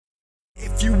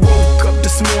If you woke up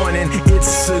this morning,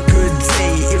 it's a good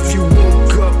day. If you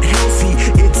woke up healthy,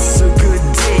 it's a good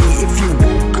day. If you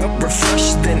woke up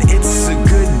refreshed, then it's a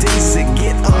good day. So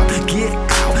get up, get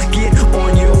out, get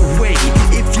on your way.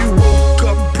 If you woke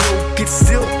up broke, it's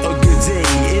still a good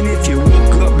day. And if you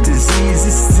woke up diseased,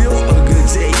 it's still a good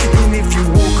day. And if you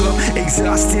woke up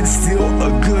exhausted, still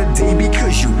a good day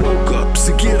because you woke up.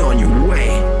 So get on your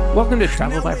way. Welcome to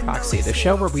Travel by Proxy, the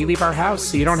show where we leave our house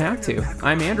so you don't have to.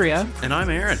 I'm Andrea. And I'm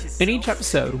Aaron. In each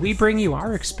episode, we bring you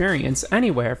our experience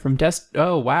anywhere from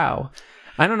Oh, wow.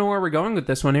 I don't know where we're going with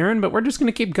this one, Aaron, but we're just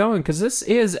going to keep going because this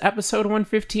is episode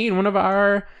 115, one of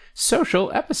our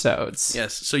social episodes.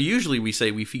 Yes, so usually we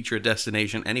say we feature a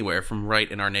destination anywhere from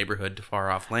right in our neighborhood to far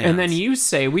off lands. And then you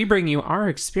say we bring you our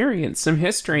experience, some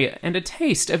history, and a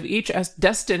taste of each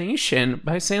destination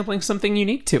by sampling something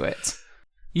unique to it.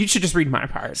 You should just read my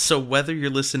part. So whether you're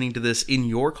listening to this in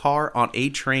your car, on a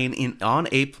train, on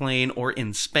a plane, or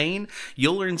in Spain,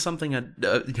 you'll learn something.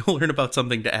 You'll learn about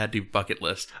something to add to your bucket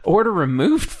list, or to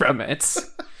remove from it.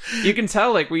 You can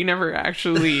tell, like, we never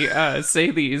actually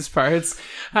say these parts.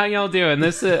 How y'all doing?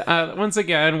 This once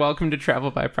again, welcome to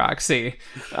Travel by Proxy,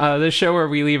 the show where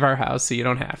we leave our house so you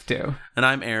don't have to. And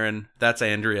I'm Aaron. That's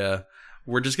Andrea.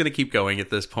 We're just going to keep going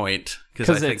at this point because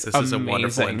I think this is a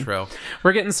wonderful intro.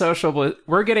 We're getting social.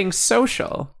 We're getting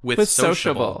social with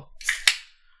Sociable.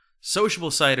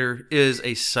 Sociable Cider is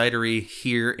a cidery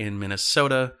here in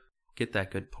Minnesota. Get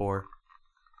that good pour.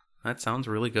 That sounds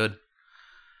really good.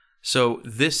 So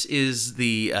this is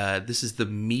the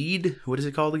mead. What is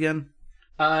it called again?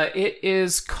 It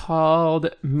is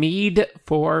called Mead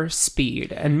for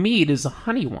Speed, and mead is a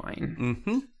honey wine.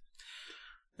 Mm-hmm.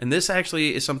 And this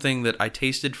actually is something that I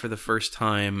tasted for the first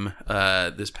time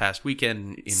this past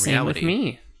weekend in reality. Same with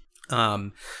me.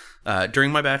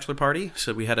 During my bachelor party,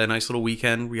 so we had a nice little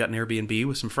weekend. We got an Airbnb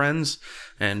with some friends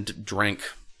and drank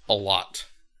a lot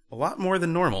more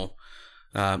than normal.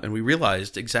 And we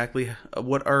realized exactly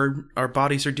what our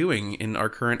bodies are doing in our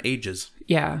current ages.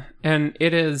 Yeah, and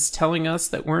it is telling us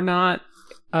that we're not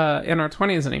in our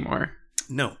 20s anymore.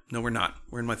 No, we're not.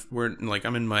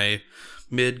 I'm in my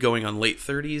mid going on late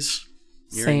 30s.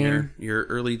 You're Same. in your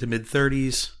early to mid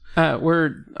 30s.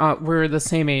 We're the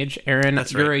same age, Aaron.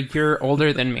 That's You're right. a year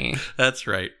older than me. That's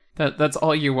right. That's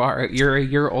all you are. You're a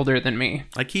year older than me.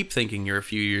 I keep thinking you're a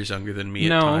few years younger than me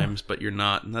No. at times, but you're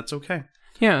not, and that's okay.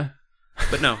 Yeah.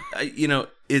 But no,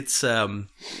 it's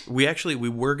we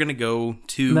were gonna go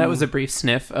to. That was a brief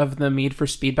sniff of the mead for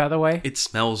speed, by the way. It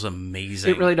smells amazing.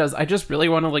 It really does. I just really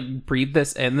want to like breathe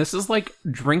this in. This is like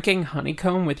drinking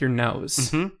honeycomb with your nose.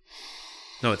 Mm-hmm.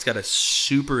 No, it's got a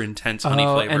super intense honey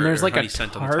flavor, and there's like a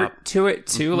scent on the tart top. to it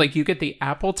too. Mm-hmm. Like you get the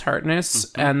apple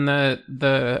tartness and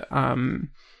the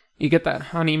you get that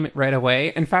honey right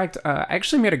away. In fact, I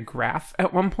actually made a graph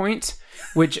at one point,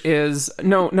 which is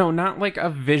no, not like a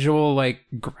visual like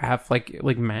graph, like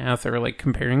math or like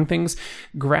comparing things.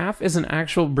 Graph is an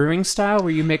actual brewing style where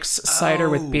you mix cider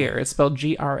with beer. It's spelled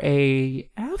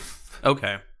Graf.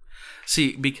 Okay.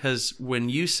 See, because when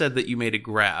you said that you made a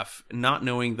graph, not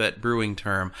knowing that brewing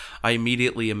term, I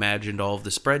immediately imagined all of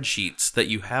the spreadsheets that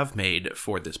you have made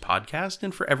for this podcast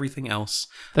and for everything else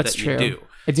That's that true. you do.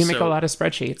 I do make a lot of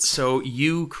spreadsheets. So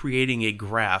you creating a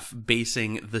graph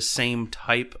basing the same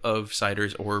type of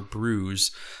ciders or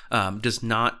brews does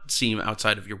not seem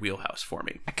outside of your wheelhouse for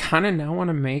me. I kind of now want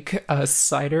to make a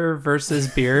cider versus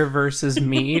beer versus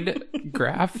mead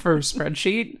graph for a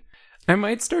spreadsheet. I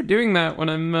might start doing that when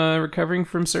I'm recovering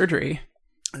from surgery.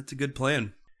 That's a good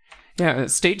plan. Yeah,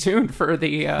 stay tuned for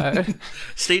the...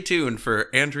 Stay tuned for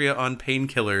Andrea on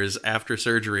painkillers after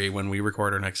surgery when we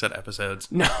record our next set of episodes.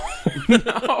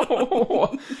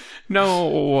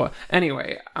 No.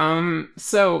 Anyway,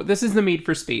 so this is the mead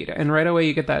for speed, and right away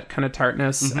you get that kind of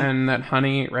tartness and that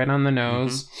honey right on the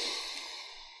nose.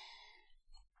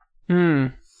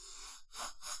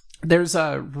 There's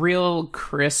a real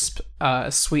crisp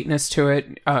sweetness to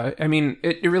it. I mean,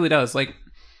 it really does. Like,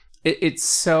 it's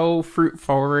so fruit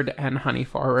forward and honey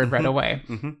forward right away.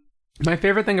 My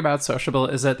favorite thing about Sociable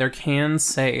is that their cans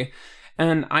say,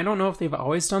 and I don't know if they've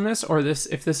always done this or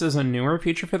if this is a newer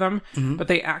feature for them, but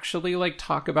they actually like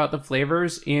talk about the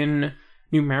flavors in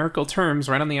numerical terms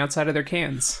right on the outside of their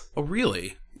cans. Oh,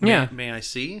 really? Yeah. May I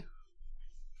see?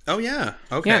 Oh, yeah.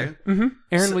 Okay. Yeah.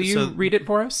 Aaron, will you read it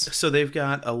for us? So they've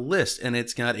got a list, and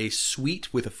it's got a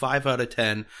sweet with a 5 out of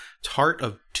 10, tart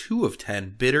of 2 of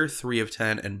 10, bitter 3 of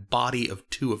 10, and body of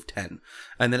 2 of 10.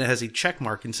 And then it has a check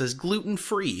mark and says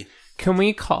gluten-free. Can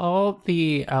we call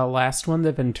the last one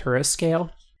the Ventura scale?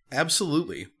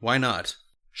 Absolutely. Why not?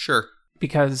 Sure.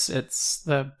 Because it's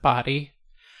the body.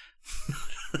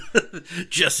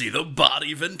 Jesse the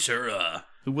Body Ventura.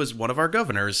 who was one of our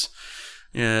governors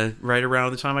right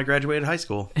around the time I graduated high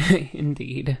school.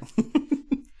 Indeed.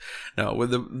 No,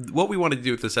 what we wanted to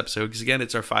do with this episode, because again,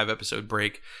 it's our 5-episode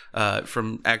break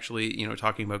from actually,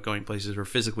 talking about going places or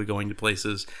physically going to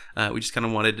places. We just kind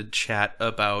of wanted to chat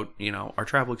about, our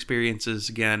travel experiences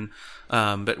again.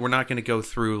 But we're not going to go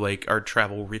through like our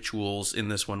travel rituals in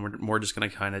this one. We're more just going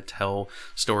to kind of tell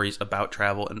stories about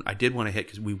travel. And I did want to hit,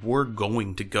 because we were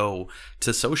going to go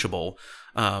to Sociable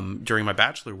during my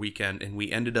bachelor weekend, and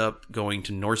we ended up going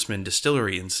to Norseman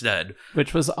Distillery instead,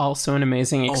 which was also an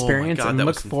amazing experience. Oh my God, and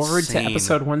look forward to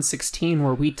episode 116,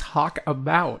 where we talk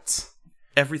about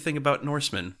everything about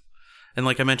Norseman. And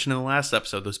like I mentioned in the last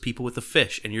episode, those people with the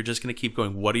fish, and you're just going to keep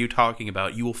going, what are you talking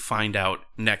about? You will find out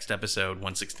next episode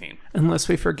 116. Unless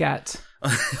we forget.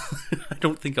 I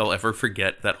don't think I'll ever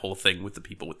forget that whole thing with the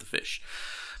people with the fish.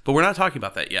 But we're not talking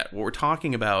about that yet. What we're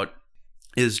talking about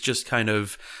is just kind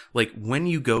of like, when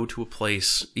you go to a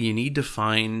place, you need to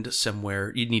find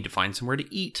somewhere to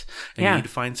eat, and you need to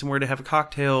find somewhere to have a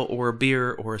cocktail or a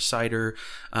beer or a cider,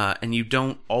 and you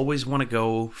don't always want to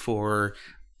go for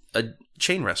a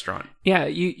chain restaurant. Yeah,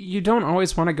 you don't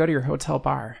always want to go to your hotel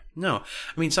bar. No.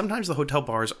 I mean, sometimes the hotel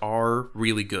bars are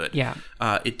really good. Yeah.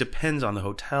 It depends on the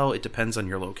hotel. It depends on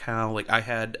your locale. Like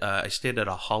I stayed at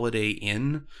a Holiday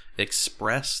Inn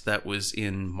Express that was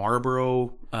in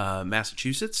Marlborough,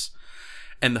 Massachusetts.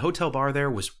 And the hotel bar there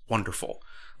was wonderful.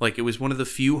 Like, it was one of the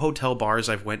few hotel bars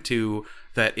I've went to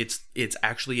that it's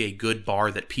actually a good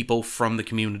bar that people from the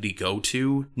community go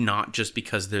to, not just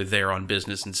because they're there on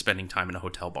business and spending time in a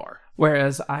hotel bar.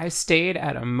 Whereas I stayed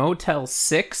at a Motel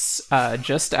 6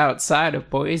 just outside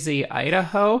of Boise,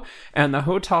 Idaho, and the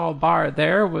hotel bar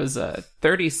there was a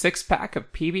 36-pack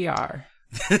of PBR.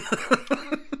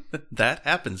 That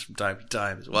happens from time to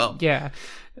time as well. Yeah.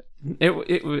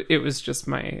 It was just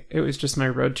my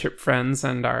road trip friends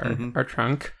and our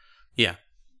trunk. Yeah.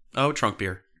 Oh, trunk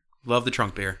beer. Love the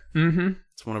trunk beer. Mm-hmm.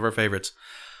 It's one of our favorites.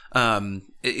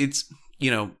 It's,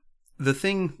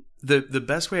 the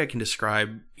best way I can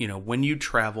describe, when you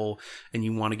travel and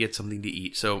you want to get something to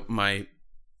eat. So my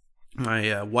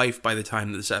wife, by the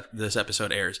time this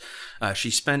episode airs, she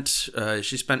spent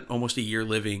almost a year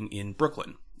living in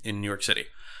Brooklyn, in New York City.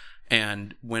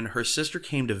 And when her sister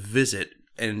came to visit,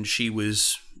 and she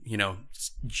was,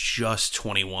 just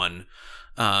 21,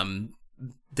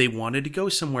 they wanted to go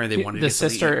somewhere. They wanted the to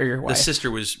sister or your wife? The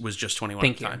sister was just 21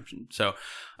 Thank at the time. So,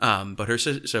 but her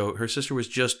sister was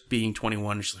just being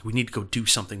 21. She's like, we need to go do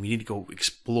something. We need to go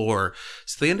explore.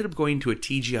 So they ended up going to a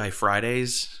TGI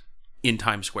Fridays in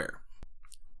Times Square,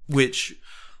 which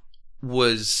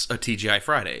was a TGI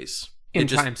Fridays in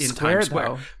Times Square.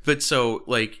 Though. But so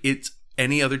like it's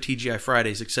any other TGI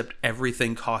Fridays, except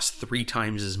everything costs 3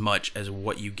 times as much as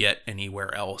what you get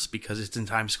anywhere else because it's in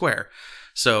Times Square.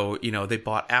 So, they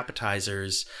bought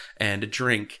appetizers and a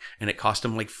drink, and it cost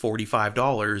them like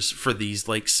 $45 for these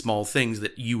like small things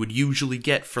that you would usually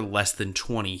get for less than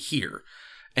 20 here.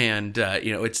 And,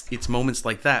 it's moments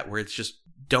like that where it's just,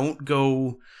 don't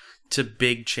go to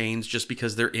big chains just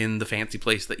because they're in the fancy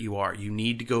place that you are. You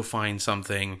need to go find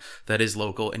something that is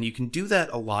local, and you can do that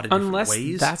a lot of different ways.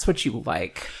 Unless that's what you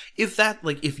like.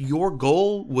 If your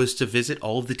goal was to visit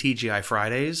all of the TGI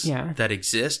Fridays that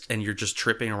exist, and you're just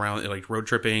tripping around, like road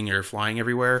tripping or flying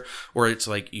everywhere, or it's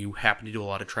like you happen to do a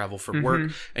lot of travel for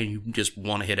work and you just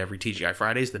want to hit every TGI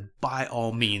Fridays, then by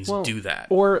all means do that.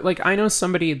 Or like, I know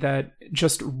somebody that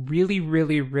just really,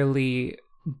 really, really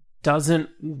doesn't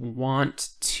want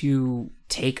to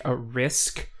take a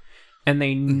risk, and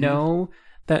they know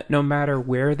that no matter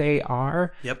where they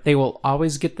are, they will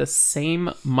always get the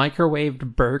same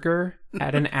microwaved burger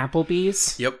at an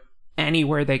Applebee's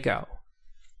anywhere they go.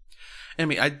 I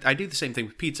mean, I do the same thing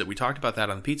with pizza. We talked about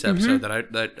that on the pizza episode,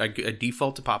 that I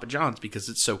default to Papa John's because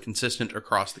it's so consistent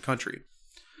across the country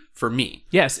for me.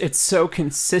 Yes, it's so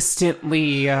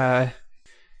consistently not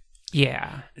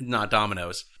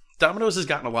Domino's. Domino's has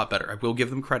gotten a lot better. I will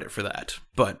give them credit for that,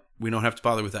 but we don't have to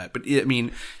bother with that. But I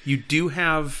mean, you do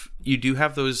have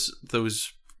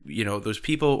those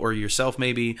people, or yourself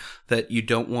maybe, that you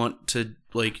don't want to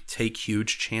like take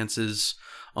huge chances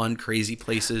on crazy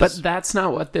places. But that's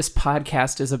not what this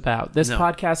podcast is about. This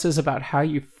podcast is about how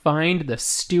you find the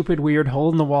stupid weird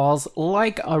hole in the walls,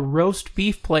 like a roast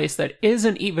beef place that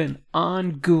isn't even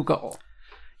on Google.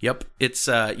 Yep, it's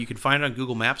you can find it on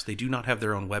Google Maps. They do not have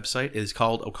their own website. It is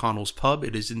called O'Connell's Pub.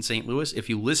 It is in St. Louis. If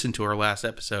you listen to our last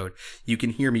episode, you can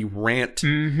hear me rant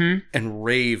and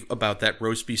rave about that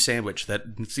roast beef sandwich.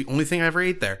 It's the only thing I ever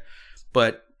ate there.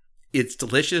 But it's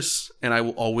delicious, and I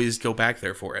will always go back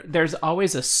there for it. There's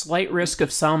always a slight risk of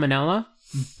salmonella,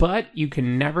 but you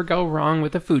can never go wrong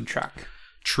with a food truck.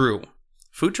 True.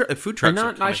 Food trucks are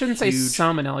not. I shouldn't say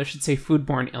salmonella. I should say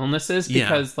foodborne illnesses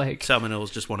because salmonella is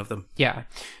just one of them. Yeah,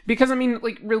 because I mean,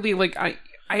 like really, like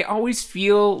I always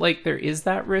feel like there is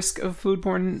that risk of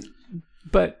foodborne,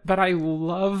 but I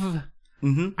love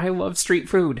street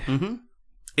food. Mm-hmm.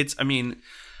 It's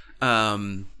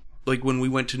like when we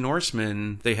went to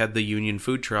Norseman, they had the Union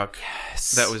food truck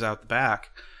that was out the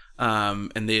back.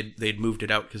 And they'd moved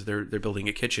it out because they're building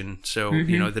a kitchen. So,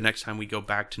 the next time we go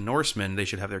back to Norseman, they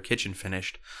should have their kitchen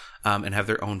finished, and have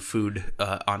their own food,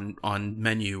 on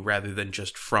menu rather than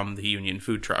just from the Union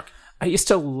food truck. I used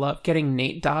to love getting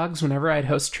Nate dogs whenever I'd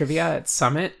host trivia at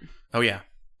Summit. Oh yeah.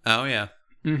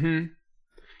 Mm-hmm.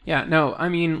 Yeah, no, I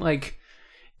mean, like,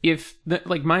 if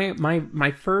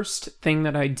my first thing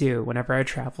that I do whenever I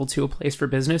travel to a place for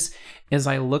business is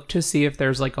I look to see if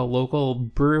there's like a local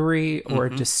brewery or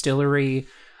distillery,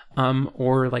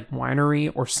 or like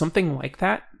winery or something like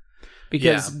that,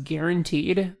 because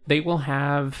guaranteed they will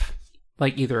have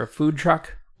like either a food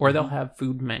truck or they'll have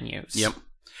food menus. Yep.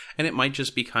 And it might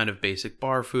just be kind of basic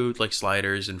bar food like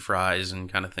sliders and fries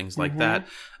and kind of things like that.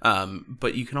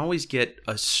 But you can always get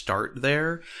a start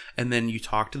there. And then you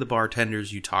talk to the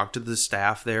bartenders, you talk to the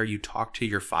staff there, you talk to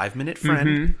your 5-minute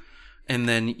friend. And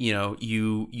then,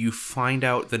 you find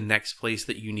out the next place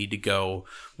that you need to go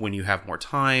when you have more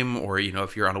time, or,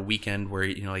 if you're on a weekend where,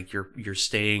 like you're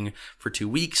staying for 2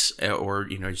 weeks, or,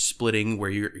 splitting where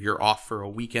you're off for a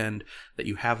weekend, that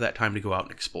you have that time to go out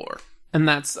and explore. And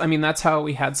that's how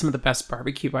we had some of the best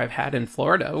barbecue I've had in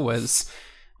Florida was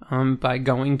by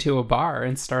going to a bar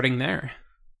and starting there.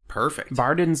 Perfect.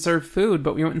 Bar didn't serve food,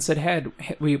 but we went and said, hey,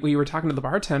 we were talking to the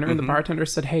bartender, and the bartender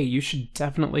said, hey, you should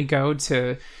definitely go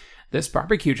to this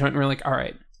barbecue joint. And we're like, all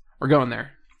right, we're going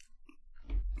there.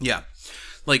 Yeah.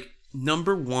 Like,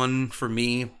 number one for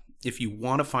me, if you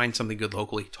want to find something good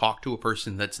locally, talk to a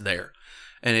person that's there.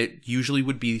 And it usually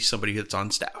would be somebody that's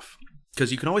on staff.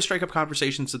 Because you can always strike up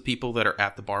conversations with people that are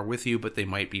at the bar with you, but they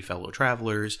might be fellow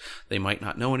travelers. They might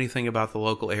not know anything about the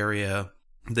local area.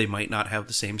 They might not have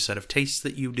the same set of tastes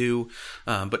that you do.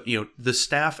 But, the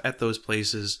staff at those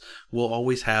places will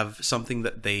always have something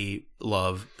that they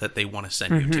love that they want to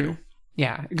send you to.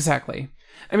 Yeah, exactly.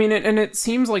 I mean, and it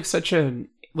seems like such an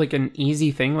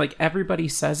easy thing. Like, everybody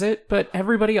says it, but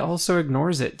everybody also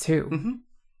ignores it, too. Mm-hmm.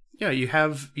 Yeah, you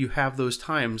have those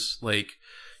times, like...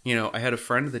 I had a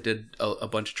friend that did a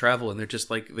bunch of travel, and they're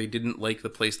just like, they didn't like the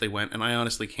place they went. And I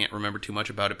honestly can't remember too much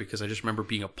about it because I just remember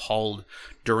being appalled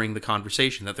during the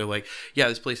conversation that they're like, yeah,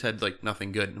 this place had like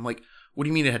nothing good. And I'm like, what do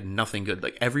you mean it had nothing good?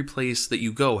 Like, every place that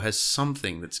you go has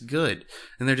something that's good.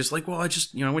 And they're just like, well, I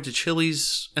just, I went to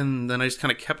Chili's, and then I just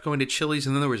kind of kept going to Chili's,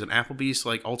 and then there was an Applebee's, so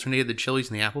like alternated the Chili's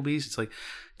and the Applebee's. It's like,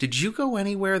 did you go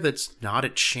anywhere that's not a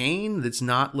chain, that's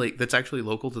not like, that's actually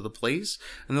local to the place?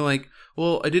 And they're like,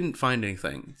 well, I didn't find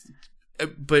anything.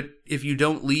 But if you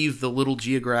don't leave the little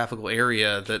geographical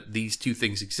area that these two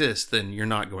things exist, then you're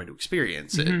not going to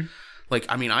experience it. Like,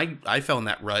 I mean, I fell in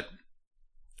that rut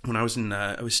when I was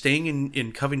I was staying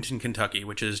in Covington, Kentucky,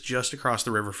 which is just across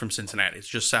the river from Cincinnati. It's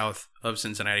just south of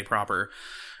Cincinnati proper.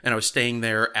 And I was staying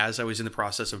there as I was in the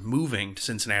process of moving to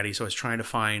Cincinnati. So I was trying to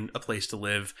find a place to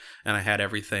live, and I had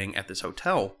everything at this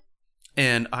hotel.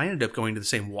 And I ended up going to the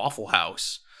same Waffle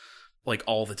House like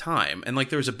all the time. And like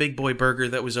there was a Big Boy Burger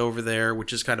that was over there,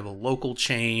 which is kind of a local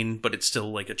chain, but it's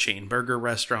still like a chain burger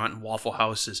restaurant. And Waffle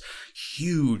House is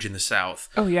huge in the South.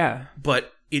 Oh, yeah.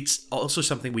 But it's also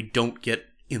something we don't get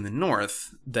in the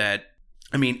North that,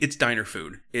 I mean, it's diner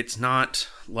food. It's not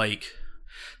like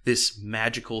this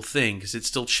magical thing because it's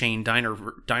still chain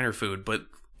diner food, but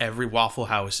every Waffle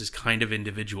House is kind of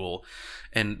individual.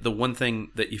 And the one thing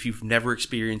that if you've never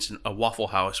experienced a Waffle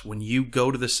House, when you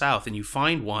go to the South and you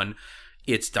find one,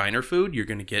 it's diner food. You're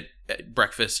going to get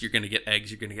breakfast, you're going to get eggs,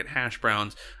 you're going to get hash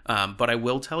browns. But I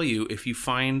will tell you, if you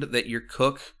find that your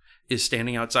cook is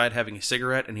standing outside having a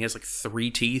cigarette and he has like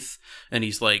 3 teeth and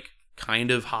he's like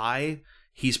kind of high,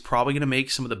 he's probably going to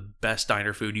make some of the best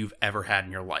diner food you've ever had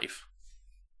in your life.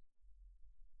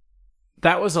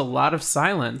 That was a lot of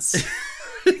silence.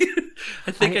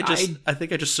 I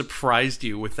think I just surprised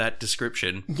you with that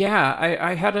description. Yeah,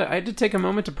 I had to take a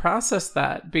moment to process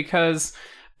that because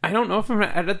I don't know if I'm going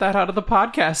to edit that out of the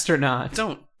podcast or not.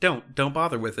 Don't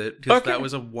bother with it because that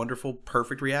was a wonderful,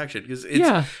 perfect reaction. Because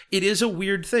it is a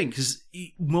weird thing because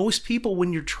most people,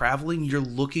 when you're traveling, you're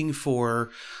looking for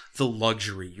the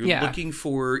luxury. You're looking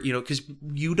for, because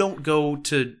you don't go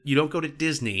to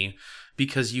Disney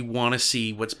because you want to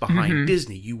see what's behind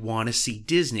Disney. You want to see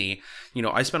Disney.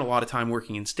 I spent a lot of time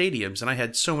working in stadiums, and I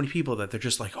had so many people that they're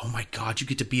just like, oh my God, you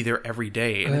get to be there every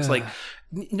day. And it's like,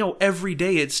 every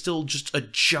day it's still just a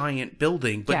giant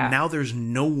building, but Yeah. now there's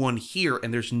no one here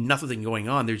and there's nothing going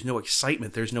on. There's no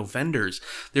excitement. There's no vendors.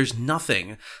 There's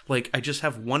nothing. Like, I just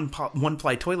have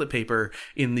one-ply toilet paper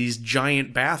in these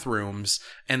giant bathrooms,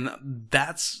 and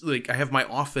that's, like, I have my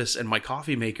office and my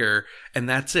coffee maker, and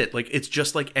that's it. Like, it's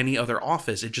just like any other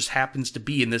office. It just happens to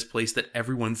be in this place that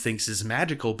everyone thinks is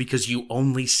magical because you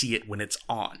only see it when it's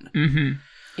on. Mm-hmm.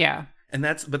 Yeah. And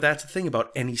that's the thing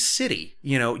about any city.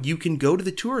 You can go to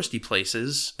the touristy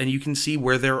places and you can see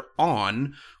where they're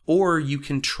on, or you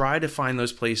can try to find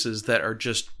those places that are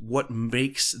just what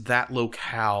makes that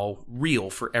locale real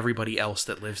for everybody else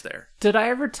that lives there. Did I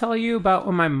ever tell you about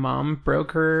when my mom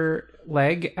broke her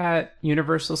leg at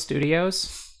Universal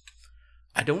Studios?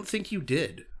 I don't think you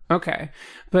did. Okay,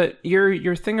 but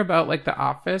your thing about, like, The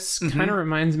Office kind of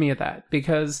reminds me of that,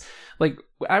 because, like,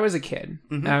 I was a kid.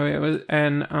 It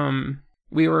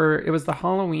was the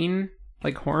Halloween,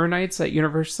 like, horror nights at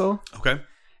Universal. Okay.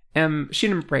 She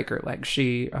didn't break her leg.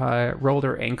 She rolled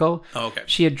her ankle. Oh, okay.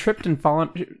 She had tripped and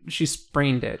fallen. She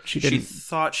sprained it. She She didn't.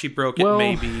 thought she broke it,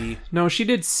 maybe. No, she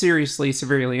did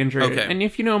severely injure it. Okay. And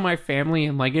if you know my family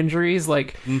and leg injuries,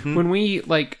 like, when we,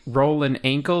 like, roll an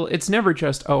ankle, it's never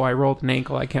just, oh, I rolled an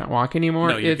ankle, I can't walk anymore.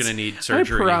 No, you're going to need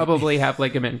surgery. I probably have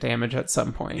ligament damage at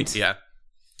some point. Yeah.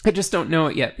 I just don't know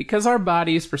it yet, because our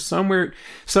bodies, for some weird...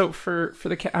 So for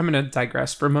the... I'm going to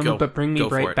digress for a moment, but bring me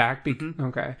right back.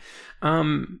 Okay.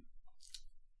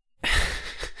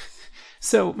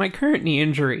 So my current knee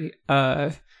injury,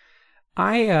 I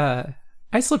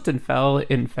slipped and fell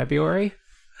in February.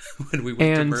 When we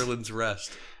went to Merlin's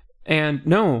Rest. And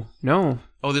no.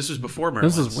 Oh, this was before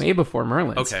Merlin's. This was way before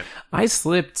Merlin's. Okay. I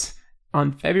slipped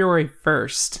on February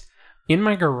 1st in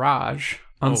my garage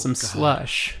on some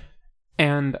slush,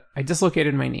 and I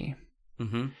dislocated my knee.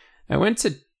 Mm-hmm. I went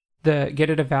to get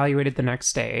it evaluated the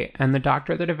next day, and the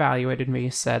doctor that evaluated me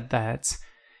said that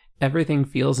everything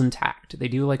feels intact. They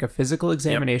do, like, a physical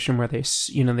examination where they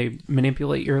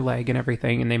manipulate your leg and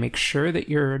everything, and they make sure that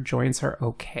your joints are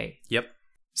okay. Yep.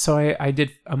 So I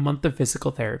did a month of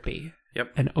physical therapy.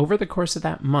 Yep. And over the course of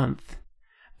that month,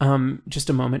 just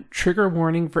a moment, trigger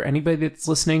warning for anybody that's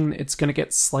listening, it's going to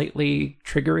get slightly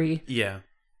triggery. Yeah.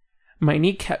 My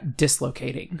knee kept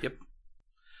dislocating. Yep.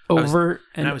 Over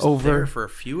I was over there for a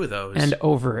few of those. and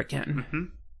over again. Mm-hmm.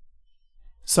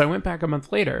 So I went back a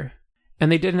month later, and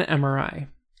they did an MRI.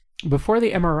 Before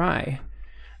the MRI,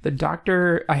 the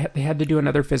doctor, they had to do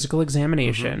another physical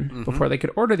examination before they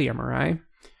could order the MRI.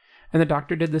 And the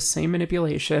doctor did the same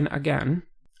manipulation again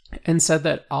and said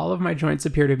that all of my joints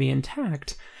appear to be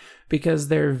intact because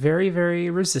they're very, very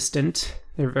resistant.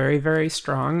 They're very, very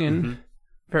strong and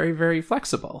very, very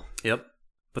flexible. Yep.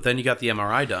 But then you got the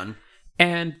MRI done.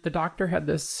 And the doctor had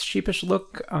this sheepish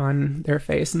look on their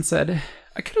face and said,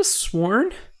 I could have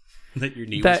sworn that your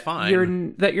knee was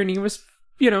fine. That your knee was,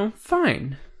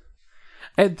 fine.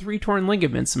 I had 3 torn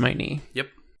ligaments in my knee. Yep.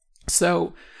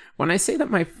 So when I say that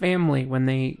my family, when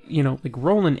they, like,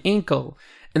 roll an ankle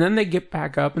and then they get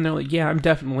back up and they're like, yeah, I'm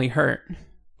definitely hurt.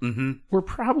 Mm-hmm. We're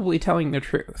probably telling the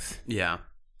truth. Yeah.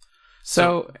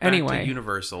 So anyway.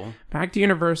 Back to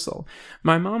Universal.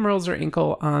 My mom rolls her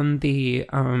ankle on the,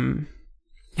 on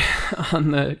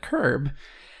the curb,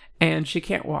 and she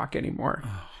can't walk anymore.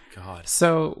 Oh, God.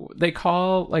 So they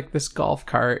call, like, this golf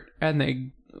cart, and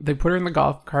they put her in the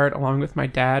golf cart along with my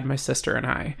dad, my sister, and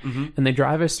I, and they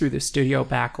drive us through the studio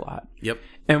backlot. Yep.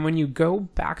 And when you go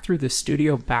back through the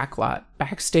studio backlot,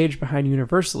 backstage behind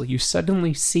Universal, you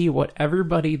suddenly see what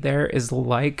everybody there is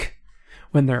like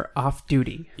when they're off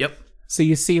duty. Yep. So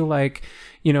you see, like,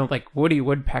 like Woody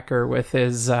Woodpecker with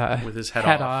his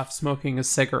head off, smoking a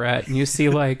cigarette. And you see,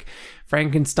 like,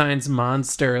 Frankenstein's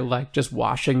monster, like, just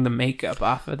washing the makeup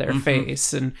off of their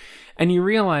face. And you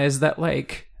realize that,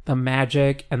 like, the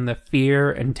magic and the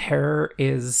fear and terror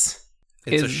is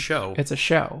a show. It's a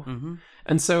show. Mm-hmm.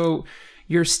 And so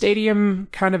your stadium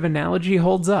kind of analogy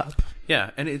holds up.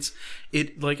 Yeah. And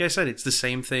it like I said, it's the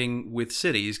same thing with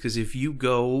cities. Because if you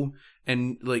go...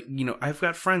 And, like, I've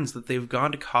got friends that they've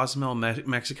gone to Cozumel,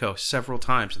 Mexico several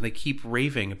times, and they keep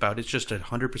raving about it's just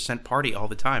 100% party all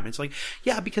the time. It's like,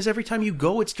 yeah, because every time you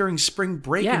go, it's during spring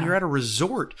break and you're at a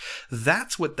resort.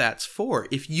 That's what that's for.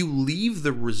 If you leave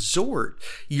the resort,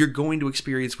 you're going to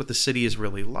experience what the city is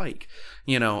really like,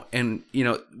 and,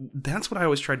 that's what I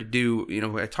always try to do.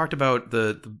 I talked about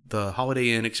the Holiday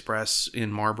Inn Express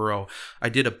in Marlborough. I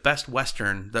did a Best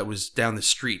Western that was down the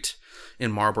street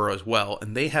in Marlborough as well,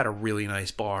 and they had a really nice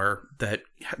bar that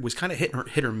was kind of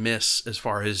hit or miss as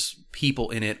far as people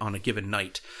in it on a given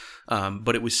night.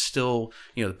 But it was still,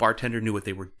 you know, the bartender knew what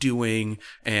they were doing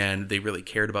and they really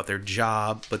cared about their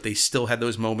job, but they still had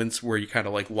those moments where you kind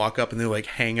of like walk up and they're like,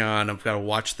 hang on, I've got to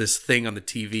watch this thing on the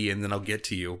TV and then I'll get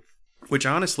to you. Which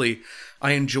honestly,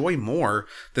 I enjoy more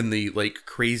than the like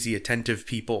crazy attentive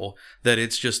people that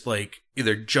it's just like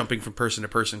they're jumping from person to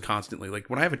person constantly. Like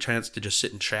when I have a chance to just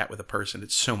sit and chat with a person,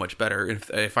 it's so much better.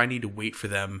 If I need to wait for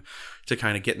them to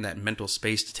kind of get in that mental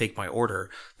space to take my order,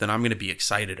 then I'm going to be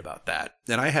excited about that.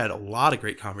 And I had a lot of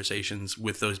great conversations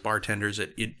with those bartenders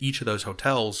at each of those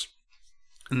hotels.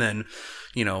 And then,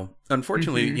 you know,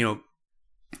 unfortunately, you know,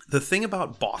 the thing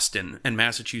about Boston and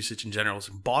Massachusetts in general is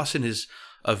Boston is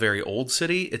a very old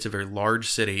city. It's a very large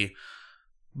city,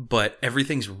 but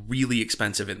everything's really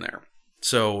expensive in there.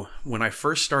 So when I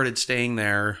first started staying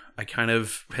there, I kind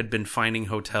of had been finding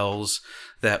hotels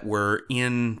that were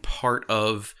in part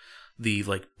of the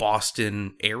like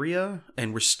Boston area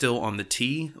and were still on the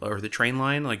T or the train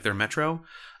line, like their metro.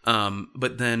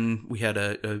 But then we had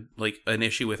an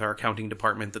issue with our accounting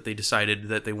department that they decided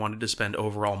that they wanted to spend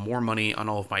overall more money on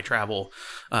all of my travel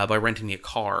by renting me a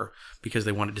car because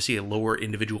they wanted to see a lower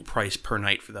individual price per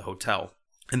night for the hotel.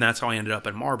 And that's how I ended up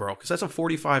in Marlborough, because that's a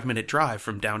 45-minute drive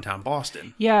from downtown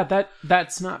Boston. Yeah,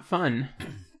 that's not fun.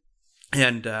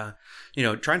 And, you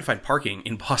know, trying to find parking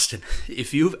in Boston,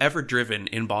 if you've ever driven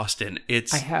in Boston,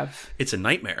 I have. It's a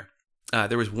nightmare.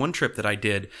 There was one trip that I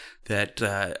did that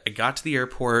I got to the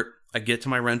airport, I get to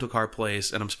my rental car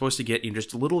place, and I'm supposed to get in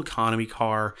just a little economy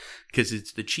car because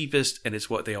it's the cheapest and it's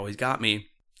what they always got me.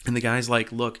 And the guy's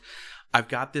like, look, I've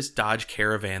got this Dodge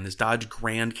Caravan, this Dodge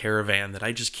Grand Caravan that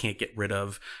I just can't get rid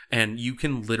of, and you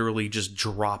can literally just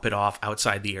drop it off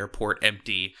outside the airport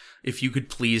empty. If you could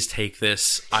please take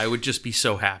this, I would just be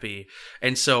so happy.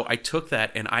 And so I took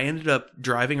that, and I ended up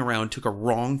driving around, took a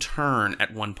wrong turn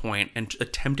at one point, and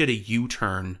attempted a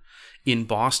U-turn in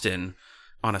Boston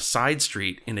on a side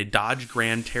street in a Dodge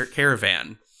Grand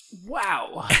Caravan.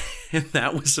 Wow. And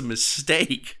that was a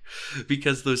mistake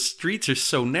because those streets are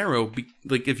so narrow.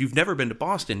 Like, if you've never been to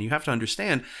Boston, you have to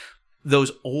understand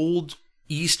those old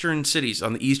eastern cities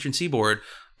on the eastern seaboard,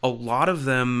 a lot of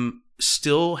them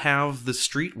still have the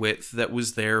street width that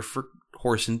was there for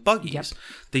horse and buggies.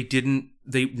 Yep.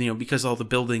 Because all the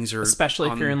buildings are, especially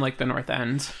if you're in like the North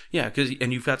End. Yeah,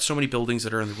 and you've got so many buildings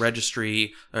that are in the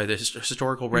registry or the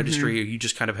historical registry, or you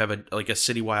just kind of have a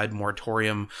citywide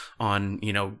moratorium on,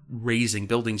 you know, raising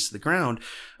buildings to the ground,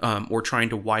 or trying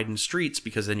to widen streets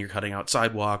because then you're cutting out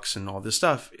sidewalks and all this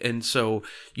stuff. And so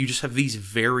you just have these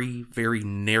very, very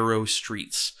narrow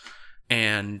streets,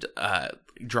 and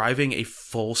driving a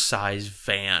full-size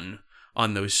van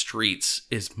on those streets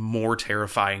is more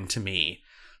terrifying to me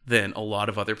than a lot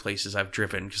of other places I've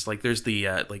driven. Because like there's the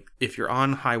if you're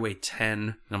on Highway 10,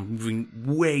 and I'm moving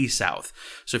way south,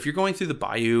 so if you're going through the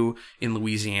bayou in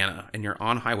Louisiana and you're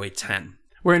on Highway 10,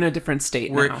 we're in a different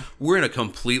state now. We're in a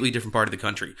completely different part of the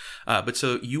country. But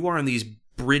so you are on these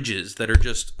bridges that are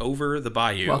just over the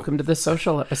bayou. Welcome to the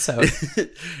social episode.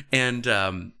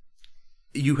 And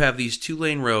you have these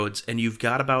 2-lane roads, and you've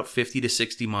got about 50 to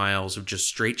 60 miles of just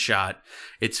straight shot.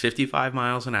 It's 55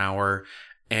 miles an hour,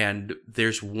 and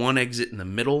there's one exit in the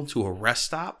middle to a rest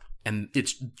stop, and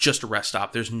it's just a rest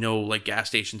stop. There's no like gas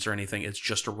stations or anything. It's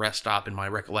just a rest stop in my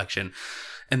recollection.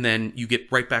 And then you get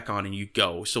right back on and you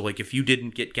go. So like if you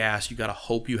didn't get gas, you got to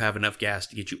hope you have enough gas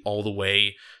to get you all the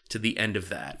way to the end of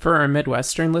that. For our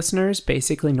Midwestern listeners,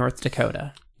 basically North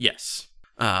Dakota. Yes.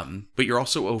 But you're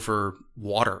also over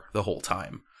water the whole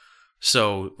time.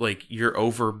 So, like, you're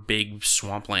over big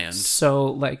swampland. So,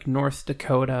 like, North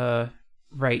Dakota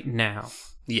right now.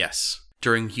 Yes.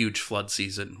 During huge flood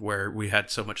season where we had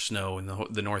so much snow and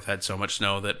the North had so much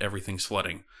snow that everything's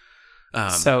flooding.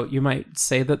 So, you might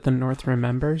say that the North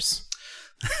remembers?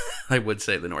 I would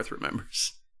say the North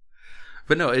remembers.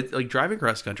 But no, like, driving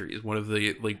cross country is one of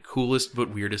the, like, coolest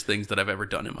but weirdest things that I've ever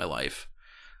done in my life.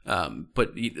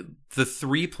 But the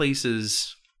 3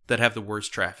 places that have the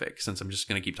worst traffic, since I'm just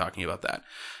going to keep talking about that,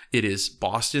 it is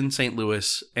Boston, St.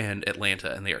 Louis, and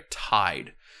Atlanta, and they are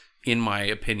tied, in my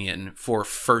opinion, for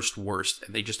first worst,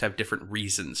 and they just have different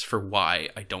reasons for why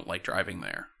I don't like driving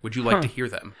there. Would you like to hear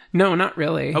them? No, not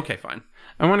really. Okay, fine.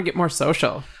 I want to get more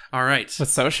social. All right. With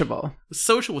sociable.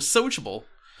 Social with sociable.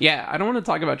 Yeah, I don't want to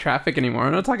talk about traffic anymore.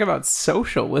 I want to talk about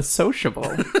social with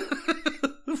sociable.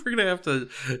 We're going to have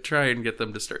to try and get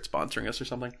them to start sponsoring us or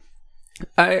something.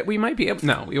 We might be able...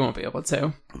 No, we won't be able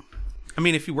to. I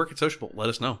mean, if you work at Sociable, let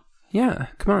us know. Yeah,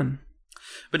 come on.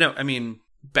 But no, I mean,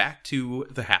 back to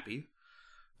the happy.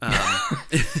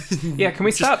 Yeah, can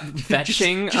we stop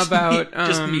vetching about...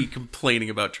 just me complaining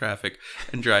about traffic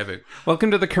and driving.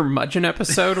 Welcome to the curmudgeon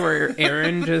episode where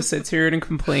Aaron just sits here and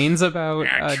complains about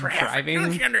driving.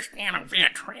 Don't you understand how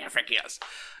bad traffic is?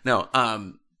 No,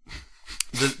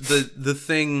 the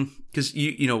thing, because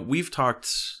you know, we've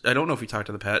talked, I don't know if we talked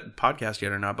on the podcast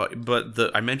yet or not,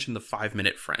 but I mentioned the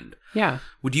 5-minute friend. Yeah.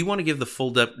 Would you want to give the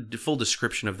full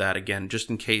description of that again,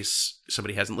 just in case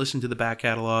somebody hasn't listened to the back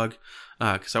catalog?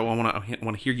 Because I want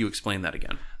to hear you explain that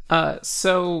again.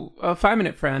 So a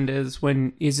 5-minute friend is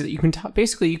that you can talk.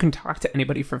 Basically, you can talk to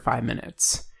anybody for 5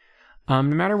 minutes. No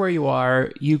matter where you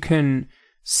are, you can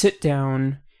sit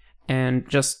down and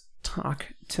just talk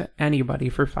to anybody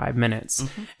for 5 minutes.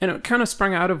 Mm-hmm. And it kind of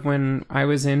sprung out of when I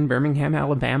was in Birmingham,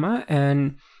 Alabama,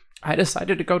 and I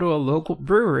decided to go to a local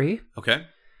brewery. Okay.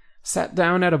 Sat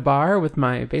down at a bar with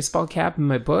my baseball cap and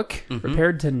my book,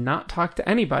 prepared to not talk to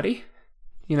anybody.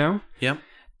 You know? Yeah.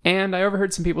 And I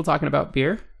overheard some people talking about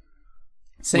beer,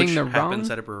 saying Which happens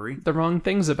at a brewery. The wrong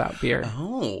things about beer.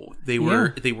 Oh, they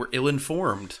were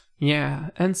ill-informed.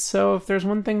 Yeah, and so if there's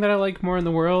one thing that I like more in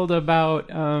the world about,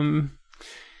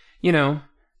 you know,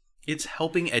 it's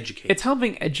helping educate. It's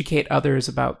helping educate others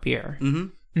about beer. Mm-hmm.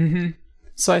 Mm-hmm.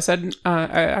 So I said,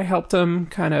 I helped them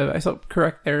I helped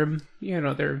correct their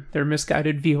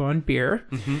misguided view on beer.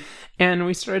 Mm-hmm. And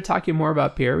we started talking more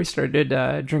about beer. We started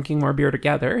drinking more beer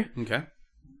together. Okay.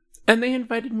 And they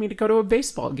invited me to go to a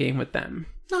baseball game with them.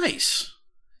 Nice.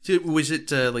 So was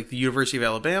it like the University of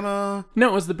Alabama? No,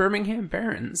 it was the Birmingham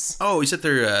Barons. Oh, is it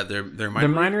their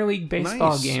minor league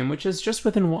baseball game, which is just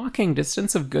within walking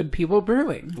distance of Good People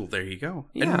Brewing. Well, there you go.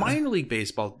 Yeah. And minor league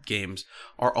baseball games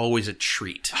are always a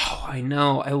treat. Oh, I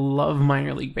know. I love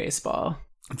minor league baseball.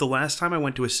 The last time I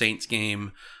went to a Saints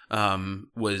game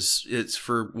it's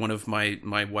for one of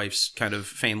my wife's kind of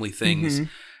family things. Mm-hmm.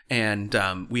 And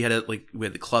we had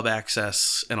the club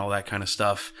access and all that kind of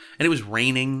stuff. And it was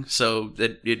raining, so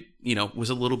that it was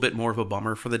a little bit more of a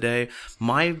bummer for the day.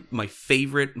 My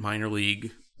favorite minor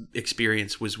league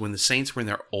experience was when the Saints were in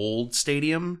their old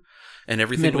stadium and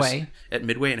everything was at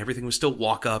Midway, and everything was still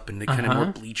walk up and they kind of more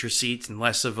bleacher seats and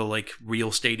less of a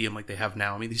real stadium like they have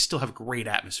now. I mean, they still have a great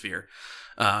atmosphere.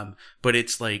 But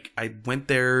it's like I went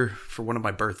there for one of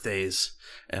my birthdays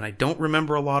and I don't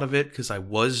remember a lot of it because I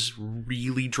was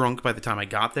really drunk by the time I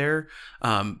got there.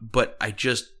 But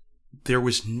there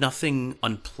was nothing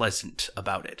unpleasant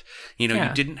about it. You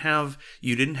didn't have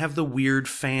the weird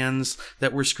fans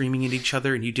that were screaming at each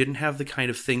other, and you didn't have the kind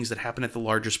of things that happen at the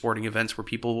larger sporting events where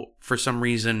people, for some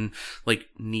reason,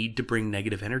 need to bring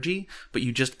negative energy, but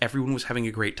everyone was having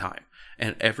a great time.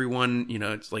 And everyone,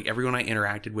 it's like everyone I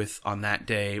interacted with on that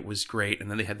day was great. And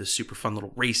then they had the super fun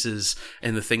little races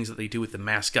and the things that they do with the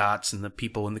mascots and the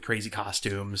people in the crazy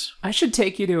costumes. I should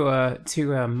take you to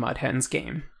a Mud Hens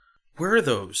game. Where are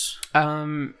those?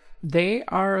 They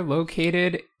are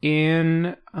located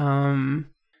in Miesville,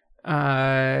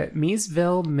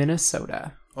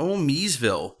 Minnesota. Oh,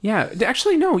 Miesville. Yeah.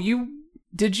 Actually, no.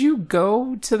 Did you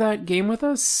go to that game with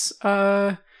us?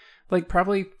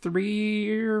 Probably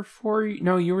 3 or 4.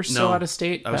 No, you were still out of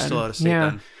state. I was still out of state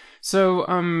then.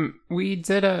 So we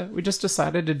just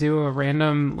decided to do a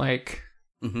random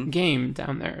game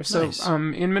down there. So nice.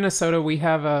 In Minnesota we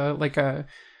have a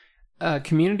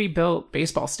community built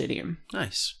baseball stadium.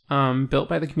 Nice. Built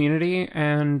by the community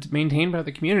and maintained by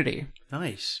the community.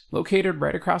 Nice. Located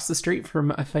right across the street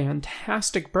from a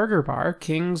fantastic burger bar,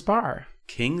 King's Bar.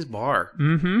 King's Bar.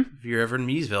 Mm-hmm. If you're ever in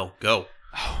Miesville, go.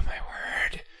 Oh my word.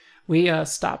 We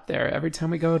stop there every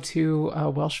time we go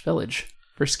to Welsh Village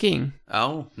for skiing.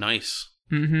 Oh, nice.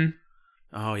 Mm-hmm.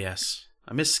 Oh, yes.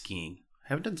 I miss skiing.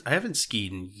 I haven't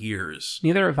skied in years.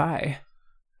 Neither have I.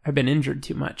 I've been injured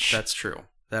too much. That's true.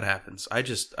 That happens. I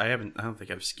don't think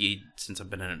I've skied since I've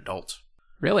been an adult.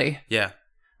 Really? Yeah.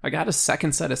 I got a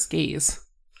second set of skis.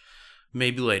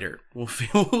 Maybe later.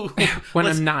 When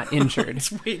I'm not injured.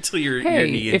 Let's wait till your knee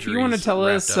injury. If you want to tell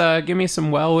us, give me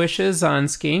some well wishes on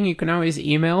skiing, you can always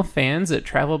email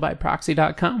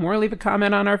fans@travelbyproxy.com or leave a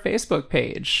comment on our Facebook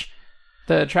page.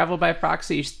 The Travel by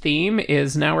Proxy theme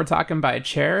is Now We're Talking by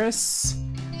Charis.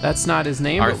 That's not his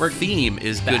name. Our theme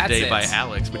is Good Day by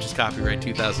Alex, which is copyright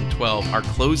 2012. Our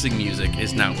closing music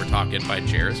is Now We're Talking by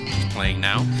Charis, which is playing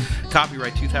now.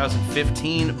 Copyright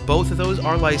 2015. Both of those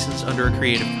are licensed under a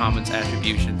Creative Commons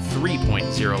Attribution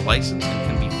 3.0 license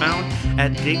and can be found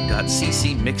at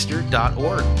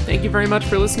dig.ccmixter.org. Thank you very much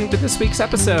for listening to this week's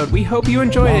episode. We hope you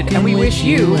enjoyed it, and we wish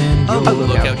you a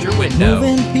look out your window.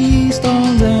 Moving pea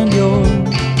stones and you're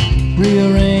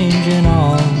rearranging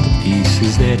all the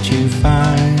pieces that you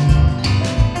find.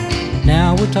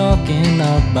 Now we're talking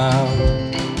about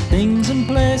things and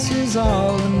places,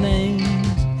 all the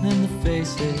names and the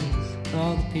faces,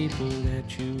 all the people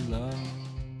that you love.